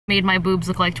Made my boobs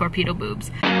look like torpedo boobs.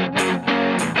 Hey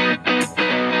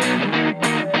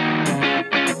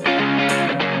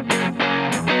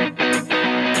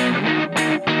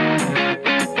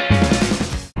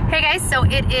guys, so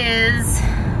it is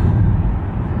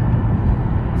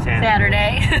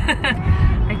Saturday.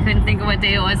 I couldn't think of what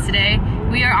day it was today.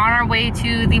 We are on our way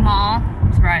to the mall.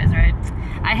 Surprise, right?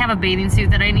 I have a bathing suit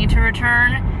that I need to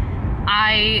return.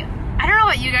 I don't know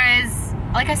what you guys,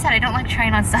 like I said, I don't like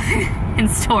trying on stuff in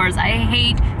stores. I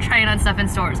hate trying on stuff in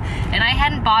stores. And I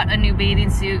hadn't bought a new bathing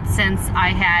suit since I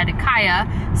had Kaya,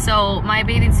 so my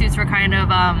bathing suits were kind of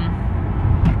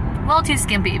a little too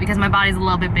skimpy because my body's a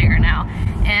little bit bigger now.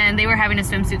 And they were having a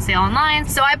swimsuit sale online.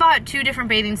 So I bought 2 different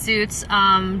bathing suits,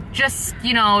 just,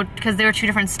 you know, because they were 2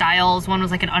 different styles. One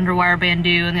was like an underwire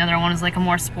bandeau and the other one was like a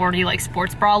more sporty, like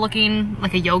sports bra looking,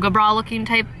 like a yoga bra looking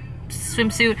type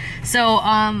swimsuit. So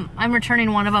I'm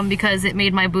returning one of them because it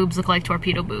made my boobs look like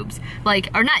torpedo boobs. Like,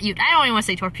 or not, I don't even want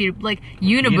to say torpedo, like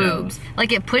uniboobs.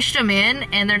 Like it pushed them in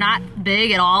and they're not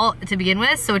big at all to begin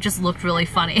with, so it just looked really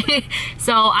funny.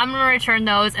 So I'm gonna return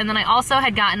those. And then I also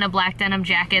had gotten a black denim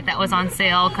jacket that was on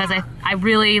sale because I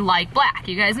really like black.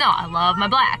 You guys know I love my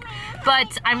black.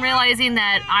 But I'm realizing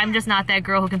that I'm just not that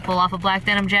girl who can pull off a black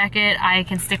denim jacket. I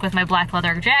can stick with my black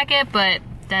leather jacket, but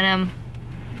denim,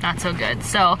 not so good.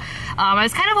 So I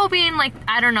was kind of hoping, like,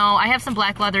 I don't know, I have some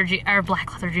black leather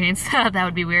jeans. That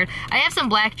would be weird. I have some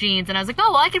black jeans and I was like,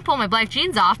 oh well, I can pull my black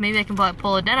jeans off, maybe I can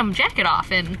pull a denim jacket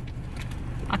off, and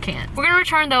I can't. We're gonna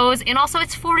return those. And also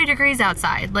it's 40 degrees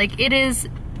outside. Like, it is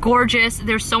gorgeous.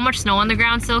 There's so much snow on the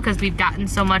ground still because we've gotten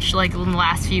so much like in the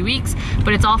last few weeks,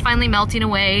 but it's all finally melting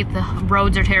away. The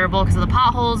roads are terrible because of the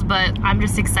potholes, but I'm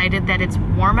just excited that it's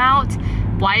warm out.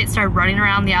 Wyatt started running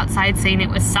around the outside saying it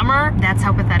was summer. That's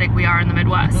how pathetic we are in the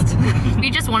Midwest. We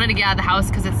just wanted to get out of the house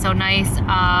because it's so nice.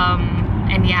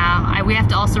 And yeah, we have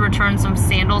to also return some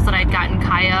sandals that I'd gotten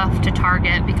Kaya to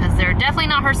Target because they're definitely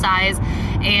not her size.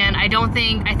 And I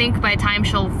think by the time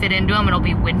she'll fit into them, it'll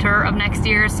be winter of next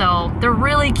year. So they're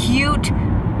really cute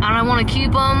and I want to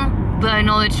keep them, but I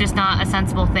know it's just not a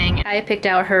sensible thing. I picked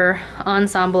out her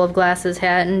ensemble of glasses,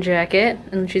 hat, and jacket,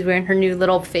 and she's wearing her new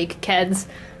little fake Keds.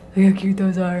 Look how cute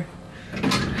those are.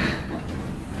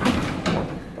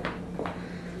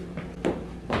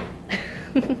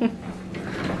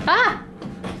 Ah!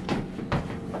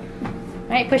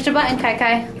 Alright, push the button, Kai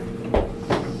Kai.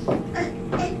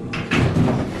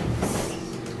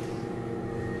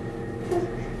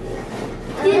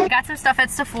 I got some stuff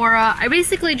at Sephora. I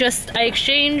basically I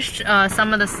exchanged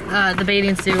some of the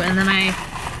bathing suit, and then I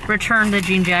returned the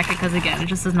jean jacket because again, it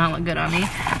just does not look good on me.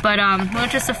 But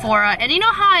went to Sephora, and you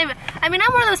know how I'm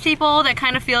one of those people that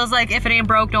kind of feels like if it ain't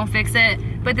broke, don't fix it.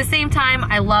 But at the same time,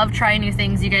 I love trying new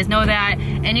things. You guys know that,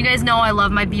 and you guys know I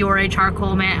love my Biore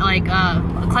charcoal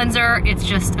cleanser. It's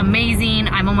just amazing.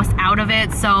 I'm almost out of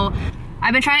it, so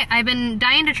I've been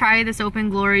dying to try this Open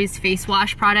Glory's face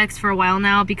wash products for a while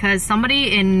now because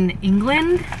somebody in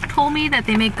England told me that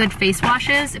they make good face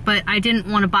washes, but I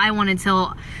didn't want to buy one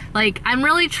until, like, I'm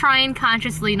really trying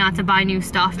consciously not to buy new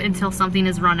stuff until something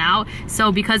is run out.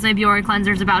 So because my Biore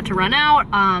cleanser is about to run out,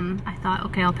 I thought,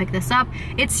 okay, I'll pick this up.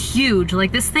 It's huge.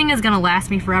 Like, this thing is gonna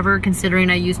last me forever considering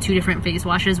I use 2 different face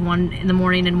washes, one in the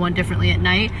morning and one differently at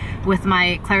night with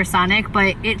my Clarisonic,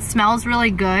 but it smells really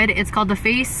good. It's called the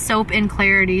Face Soap and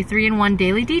Clarity 3-in-1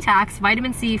 Daily Detox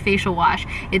Vitamin C Facial Wash.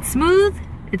 It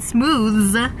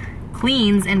smooths,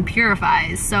 cleans, and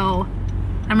purifies. So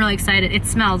I'm really excited. It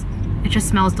just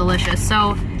smells delicious.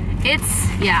 So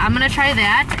yeah, I'm gonna try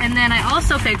that. And then I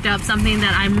also picked up something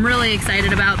that I'm really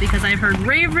excited about because I've heard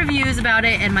rave reviews about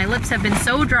it and my lips have been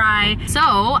so dry. So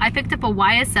I picked up a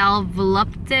YSL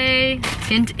Volupte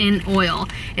Tint in Oil.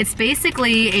 It's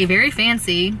basically a very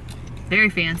fancy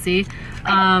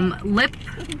lip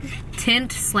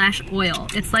tint / oil.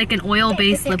 It's like an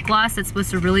oil-based lip gloss that's supposed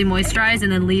to really moisturize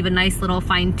and then leave a nice little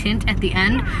fine tint at the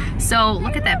end. So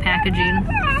look at that packaging,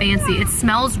 fancy. It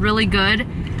smells really good.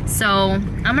 So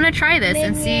I'm gonna try this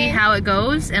and see how it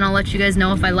goes, and I'll let you guys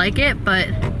know if I like it. But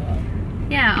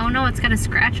yeah, oh no, it's got a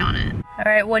scratch on it.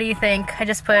 All right, what do you think? I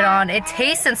just put it on. It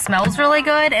tastes and smells really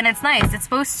good, and it's nice. It's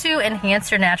supposed to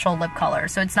enhance your natural lip color,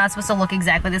 so it's not supposed to look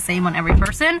exactly the same on every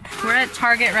person. We're at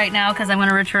Target right now because I'm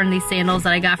gonna return these sandals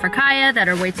that I got for Kaya that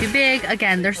are way too big.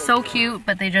 Again, they're so cute,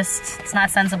 but it's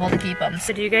not sensible to keep them.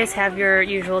 So do you guys have your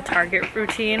usual Target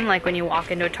routine? Like when you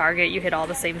walk into a Target, you hit all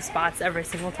the same spots every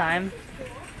single time?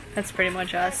 That's pretty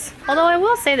much us. Although I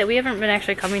will say that we haven't been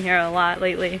actually coming here a lot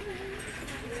lately.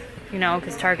 You know,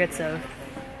 because Target's a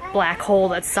black hole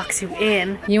that sucks you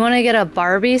in. You want to get a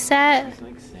Barbie set?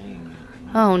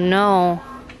 Oh no.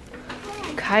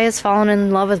 Kaya's fallen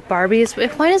in love with Barbies.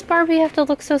 Why does Barbie have to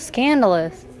look so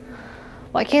scandalous?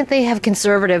 Why can't they have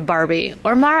conservative Barbie?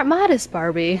 Or modest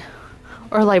Barbie?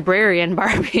 Or librarian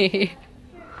Barbie?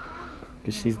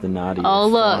 Because she's the naughty Oh,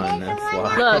 look. one, that's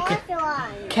why.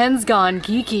 Look. Ken's gone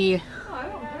geeky.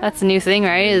 That's a new thing,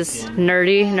 right? Is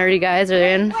nerdy guys are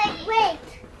in. Wait.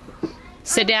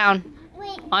 Sit down.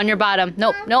 On your bottom.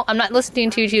 Nope, I'm not listening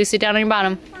to you. Sit down on your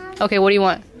bottom. Okay, what do you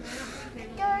want?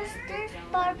 There's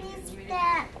Barbies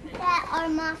that are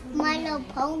My Little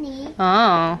Pony.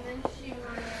 Oh.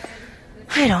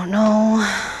 I don't know.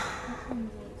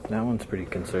 That one's pretty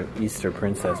conservative. Easter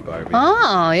Princess Barbie.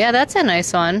 Oh, yeah, that's a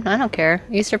nice one. I don't care.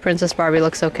 Easter Princess Barbie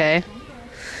looks okay.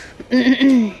 You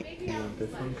want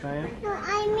this one, Kaya? No,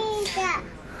 I mean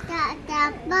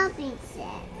that Barbie set.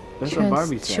 That's a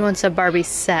Barbie set. She wants a Barbie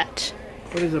set.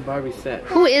 What is a Barbie set?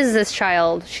 Who is this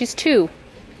child? She's 2. You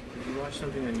watch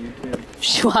something on YouTube?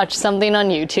 She watched something on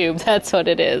YouTube. That's what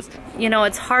it is. You know,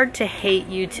 it's hard to hate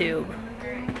YouTube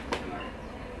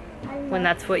when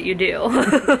that's what you do.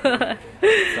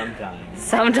 Sometimes.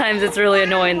 Sometimes it's really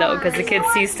annoying though, because the kids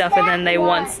see stuff and then they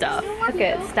want stuff. Look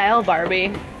at Style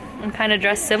Barbie. I'm kind of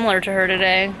dressed similar to her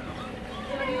today.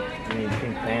 You need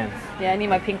pink pants. Yeah, I need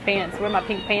my pink pants. Where are my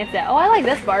pink pants at? Oh, I like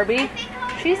this Barbie.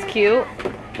 She's cute.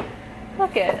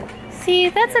 Look at. See,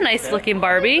 that's a nice looking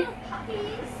Barbie.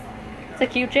 It's a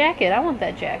cute jacket. I want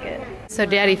that jacket. So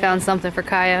Daddy found something for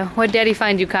Kaya. What'd Daddy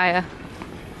find you, Kaya?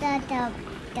 The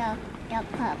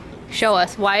puppy. Show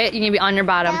us. Wyatt, you need to be on your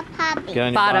bottom. The puppy. Get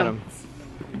on your Bottom.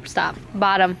 Stop.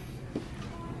 Bottom.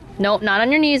 Nope, not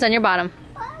on your knees, on your bottom.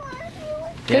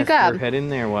 Good Yes, job. Head in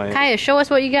there, Wyatt. Kaya, show us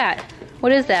what you got.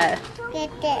 What is that? Get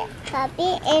the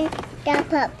puppy and the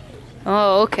puppy.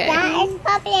 Oh, okay. That is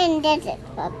puppy and this is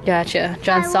puppy. Gotcha.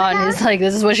 John saw it and he's like,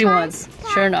 this is what she wants.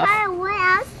 Sure enough.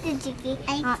 What else did you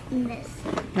get on this?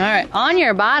 Alright, on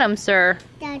your bottom, sir.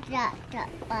 The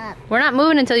puppy. We're not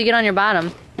moving until you get on your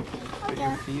bottom. Put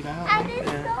your feet out. I just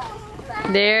Yeah.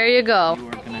 don't. There you go.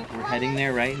 We're heading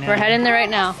there right now. We're heading there right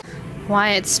now.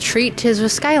 Wyatt's treat is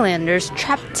with Skylanders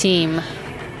Trap Team.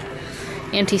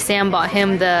 Auntie Sam bought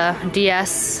him the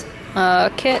DS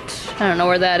kit. I don't know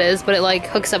where that is, but it like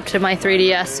hooks up to my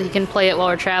 3DS so he can play it while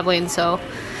we're traveling, so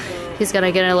he's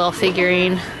gonna get a little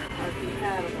figurine.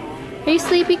 Are you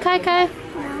sleepy, Kai Kai?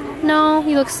 No,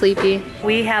 you look sleepy.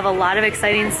 We have a lot of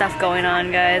exciting stuff going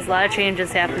on, guys. A lot of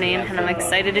changes happening, and I'm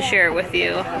excited to share it with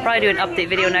you. I'll probably do an update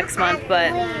video next month,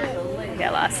 but we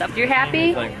got a lot of stuff. You're happy?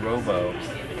 It's like Robo.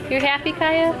 You're happy,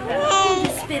 Kaya?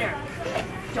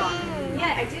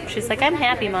 She's like, I'm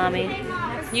happy, Mommy.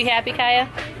 You happy, Kaya?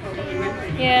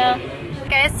 Yeah.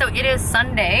 Guys, so it is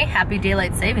Sunday. Happy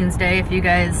Daylight Savings Day if you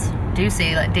guys do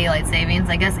say like Daylight Savings.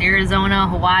 I guess Arizona,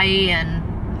 Hawaii, and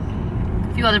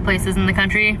a few other places in the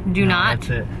country do not. That's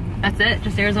it. That's it?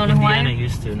 Just Arizona, Hawaii? Indiana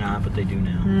used to not, but they do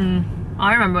now.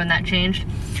 I remember when that changed.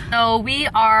 So we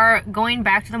are going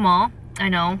back to the mall. I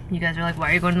know, you guys are like,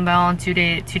 why are you going to the mall on 2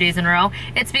 days in a row?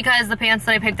 It's because the pants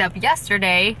that I picked up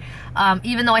yesterday,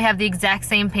 even though I have the exact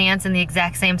same pants and the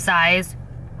exact same size,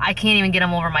 I can't even get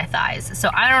them over my thighs. So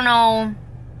I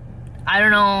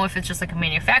don't know if it's just like a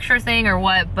manufacturer thing or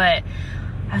what, but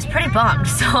I was pretty bummed.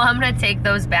 So I'm gonna take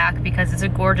those back because it's a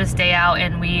gorgeous day out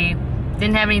and we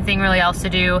didn't have anything really else to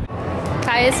do.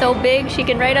 Kaya's so big, she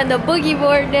can ride on the boogie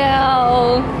board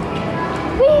now.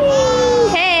 Whee!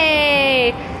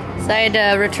 Hey! So I had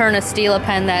to return a Stila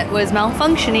pen that was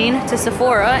malfunctioning to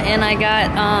Sephora, and I got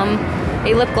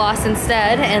a lip gloss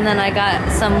instead, and then I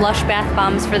got some Lush bath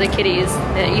bombs for the kitties,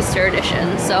 the Easter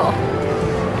edition, so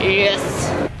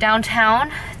yes.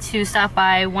 Downtown to stop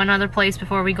by one other place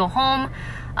before we go home.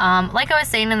 Like I was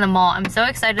saying in the mall, I'm so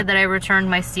excited that I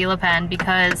returned my Stila pen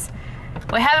because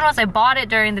what happened was I bought it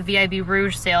during the VIB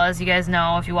Rouge sale, as you guys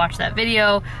know if you watched that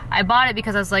video. I bought it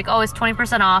because I was like, oh, it's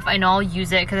 20% off. I know I'll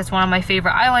use it because it's one of my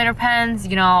favorite eyeliner pens.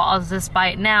 You know, I'll just buy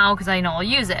it now because I know I'll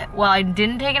use it. Well, I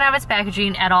didn't take it out of its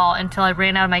packaging at all until I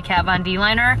ran out of my Kat Von D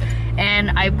liner,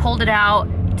 and I pulled it out,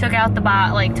 took out the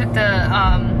took the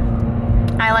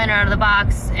eyeliner out of the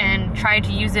box and tried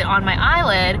to use it on my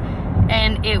eyelid,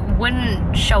 and it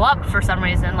wouldn't show up for some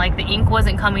reason. Like the ink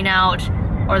wasn't coming out,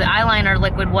 or the eyeliner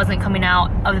liquid wasn't coming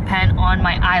out of the pen on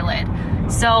my eyelid.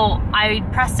 So I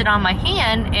pressed it on my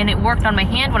hand, and it worked on my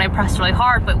hand when I pressed really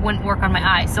hard, but wouldn't work on my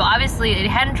eye. So obviously it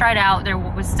hadn't dried out. There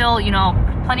was still, you know,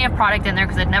 plenty of product in there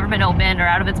because it had never been opened or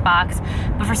out of its box.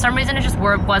 But for some reason it just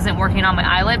wasn't working on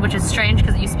my eyelid, which is strange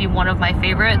because it used to be one of my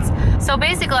favorites. So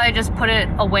basically I just put it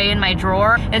away in my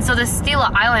drawer. And so this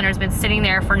Stila eyeliner has been sitting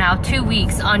there for now 2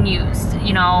 weeks unused,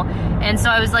 you know. And so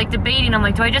I was like debating, I'm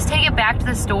like, do I just take it back to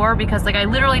the store? Because like I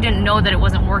literally didn't know that it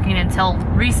wasn't working until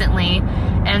recently.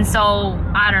 And so,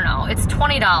 I don't know, it's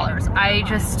 $20.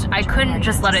 I couldn't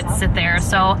just let it sit there.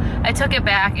 So I took it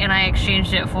back and I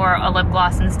exchanged it for a lip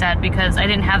gloss instead because I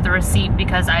didn't have the receipt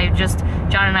because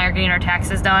John and I are getting our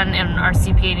taxes done and our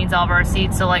CPA needs all of our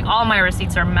receipts. So like all my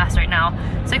receipts are a mess right now.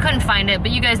 So I couldn't find it,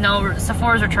 but you guys know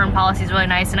Sephora's return policy is really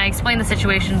nice. And I explained the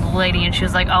situation to the lady and she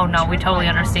was like, oh no, we totally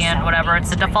understand, whatever.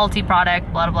 It's a defaulty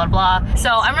product, blah, blah, blah. So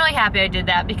I'm really happy I did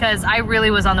that because I really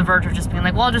was on the verge of just being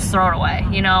like, well, just throw it away,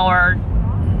 you know, or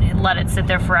let it sit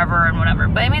there forever and whatever.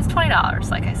 But I mean, it's $20,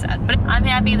 like I said. But I'm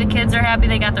happy, the kids are happy,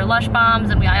 they got their Lush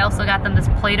Bombs, and I also got them this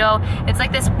Play-Doh. It's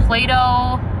like this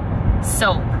Play-Doh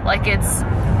soap. Like it's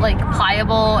like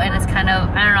pliable and it's kind of,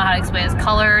 I don't know how to explain it, it's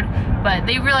colored, but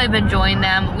they really have been enjoying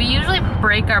them. We usually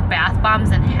break our bath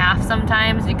bombs in half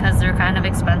sometimes because they're kind of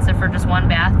expensive for just one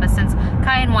bath, but since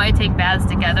Kai and Wyatt take baths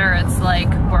together, it's like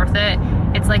worth it.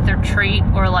 It's like their treat,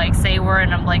 or like say we're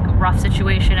in a like rough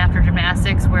situation after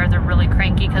gymnastics where they're really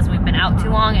cranky because we've been out too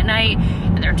long at night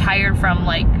and they're tired from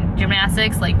like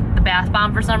gymnastics, like the bath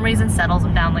bomb for some reason settles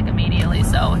them down like immediately.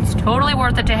 So it's totally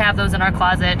worth it to have those in our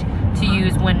closet to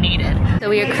use when needed. So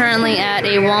we are currently at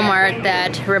a Walmart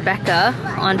that Rebecca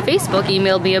on Facebook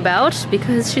emailed me about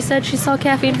because she said she saw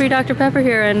caffeine-free Dr. Pepper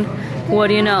here, and what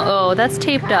do you know? Oh, that's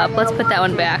taped up. Let's put that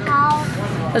one back.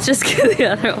 Let's just get the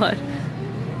other one.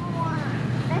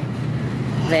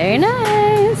 Very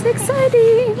nice,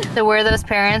 exciting. So we're those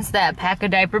parents that pack a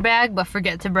diaper bag but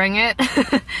forget to bring it.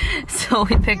 So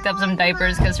we picked up some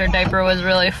diapers because her diaper was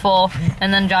really full,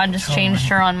 and then John just changed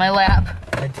her on my lap.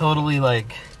 I totally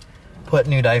like put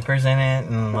new diapers in it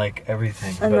and like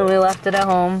everything. And then we left it at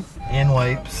home. And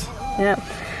wipes. Yep.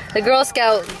 The Girl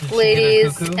Scout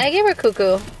ladies, I gave her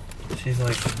cuckoo. She's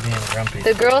like being grumpy.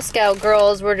 The Girl Scout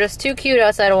girls were just too cute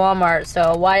outside of Walmart,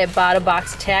 so Wyatt bought a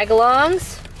box of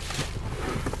tag-alongs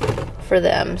for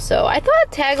them. So I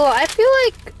thought tag-along, I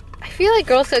feel like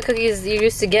Girl Scout cookies you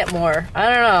used to get more. I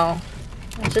don't know.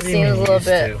 It just seems a little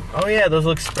bit. Oh yeah, those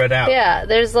look spread out. Yeah,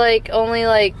 there's like only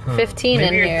like 15 Maybe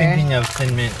in you're here. thinking of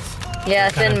Thin Mints. Yeah,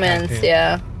 Thin Mints,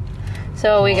 yeah.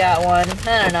 So we got one.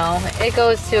 I don't know. It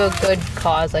goes to a good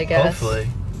cause, I guess.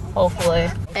 Hopefully.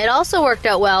 It also worked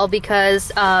out well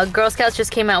because Girl Scouts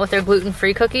just came out with their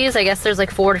gluten-free cookies. I guess there's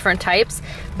like 4 different types.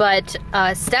 But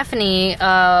Stephanie,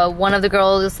 one of the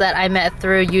girls that I met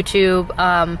through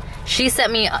YouTube, she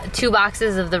sent me 2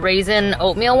 boxes of the raisin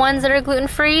oatmeal ones that are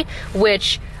gluten-free,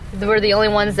 which were the only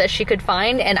ones that she could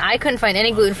find, and I couldn't find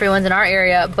any gluten-free ones in our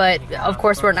area, but of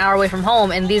course we're an hour away from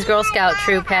home, and these Girl Scout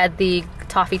troop had the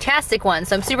Toffee-tastic one,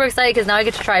 so I'm super excited because now I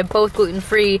get to try both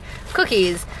gluten-free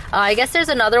cookies. I guess there's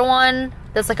another one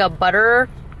that's like a butter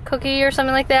cookie or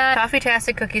something like that.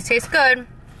 Toffee-tastic cookies taste good,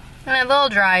 and a little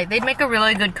dry. They'd make a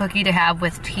really good cookie to have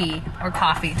with tea or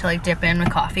coffee, to like dip in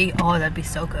with coffee. Oh, that'd be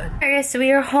so good. Alright guys, so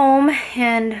we are home,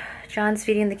 and John's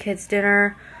feeding the kids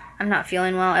dinner. I'm not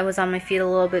feeling well. I was on my feet a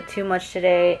little bit too much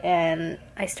today, and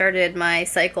I started my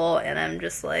cycle, and I'm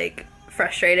just like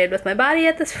frustrated with my body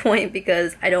at this point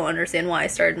because I don't understand why I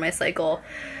started my cycle.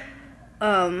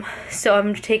 So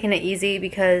I'm taking it easy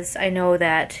because I know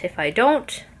that if I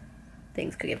don't,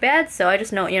 things could get bad. So I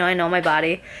just know, I know my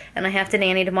body, and I have to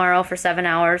nanny tomorrow for 7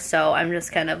 hours, so I'm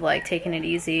just kind of like taking it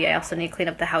easy. I also need to clean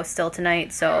up the house still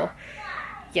tonight, so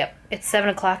yep, it's 7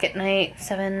 o'clock at night.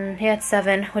 It's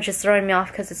 7, which is throwing me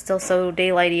off because it's still so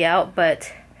daylighty out,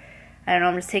 but I don't know,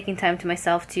 I'm just taking time to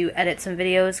myself to edit some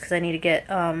videos because I need to get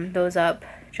those up.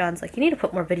 John's like, you need to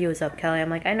put more videos up, Kelly. I'm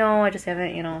like, I know, I just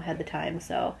haven't, had the time.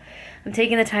 So I'm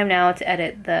taking the time now to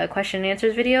edit the question and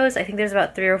answers videos. I think there's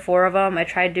about 3 or 4 of them. I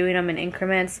tried doing them in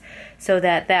increments so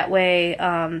that way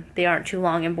they aren't too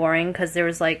long and boring, because there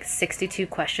was like 62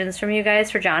 questions from you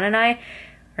guys for John and I.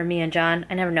 Or me and John.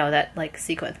 I never know that like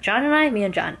sequence. John and I, me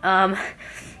and John.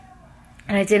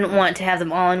 And I didn't want to have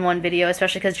them all in one video,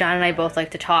 especially because John and I both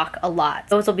like to talk a lot.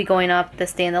 Those will be going up.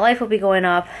 This Day in the Life will be going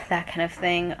up. That kind of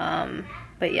thing.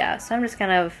 But yeah, so I'm just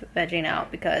kind of vegging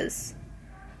out because,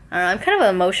 I don't know, I'm kind of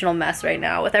an emotional mess right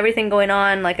now. With everything going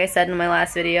on, like I said in my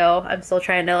last video, I'm still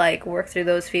trying to like work through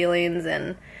those feelings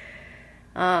and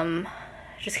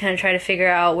just kind of try to figure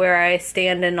out where I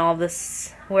stand in all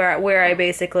this, where I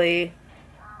basically...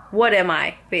 what am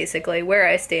I, basically, where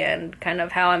I stand, kind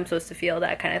of how I'm supposed to feel,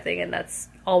 that kind of thing, and that's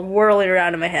all whirling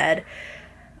around in my head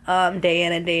day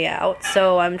in and day out.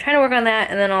 So I'm trying to work on that,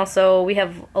 and then also we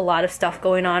have a lot of stuff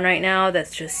going on right now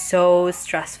that's just so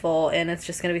stressful, and it's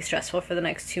just going to be stressful for the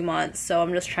next 2 months, so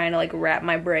I'm just trying to like wrap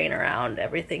my brain around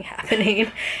everything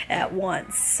happening at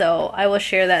once. So I will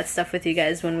share that stuff with you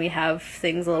guys when we have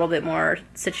things a little bit more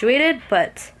situated,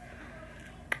 but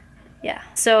yeah,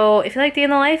 so if you like Day in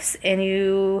the Lives and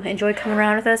you enjoy coming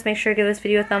around with us, make sure to give this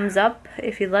video a thumbs up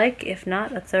if you like. If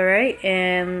not, that's alright,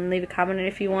 and leave a comment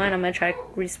if you want. I'm going to try to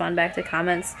respond back to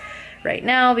comments right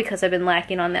now because I've been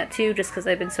lacking on that too, just because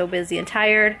I've been so busy and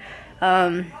tired.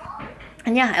 And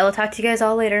yeah, I will talk to you guys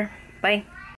all later. Bye.